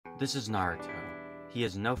This is Naruto. He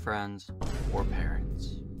has no friends or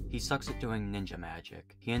parents. He sucks at doing ninja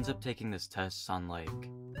magic. He ends up taking this test on like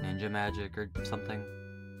ninja magic or something,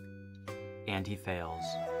 and he fails.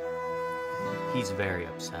 He's very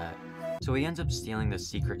upset. So he ends up stealing the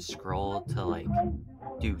secret scroll to like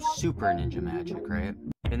do super ninja magic, right?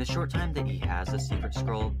 In the short time that he has the secret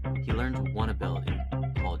scroll, he learns one ability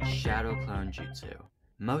called Shadow Clone Jutsu.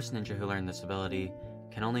 Most ninja who learn this ability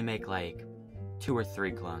can only make like 2 or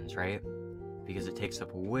 3 clones, right? Because it takes up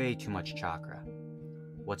way too much chakra.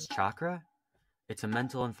 What's chakra? It's a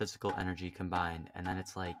mental and physical energy combined, and then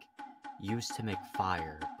it's like used to make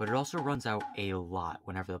fire, but it also runs out a lot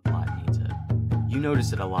whenever the plot needs it. You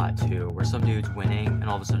notice it a lot too, where some dude's winning and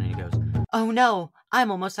all of a sudden he goes, "Oh no, I'm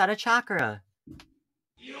almost out of chakra."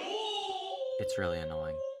 It's really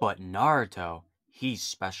annoying. But Naruto, he's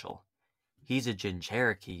special. He's a Jin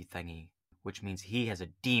Cherokee thingy, which means he has a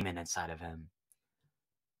demon inside of him.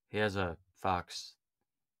 He has a fox.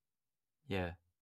 Yeah.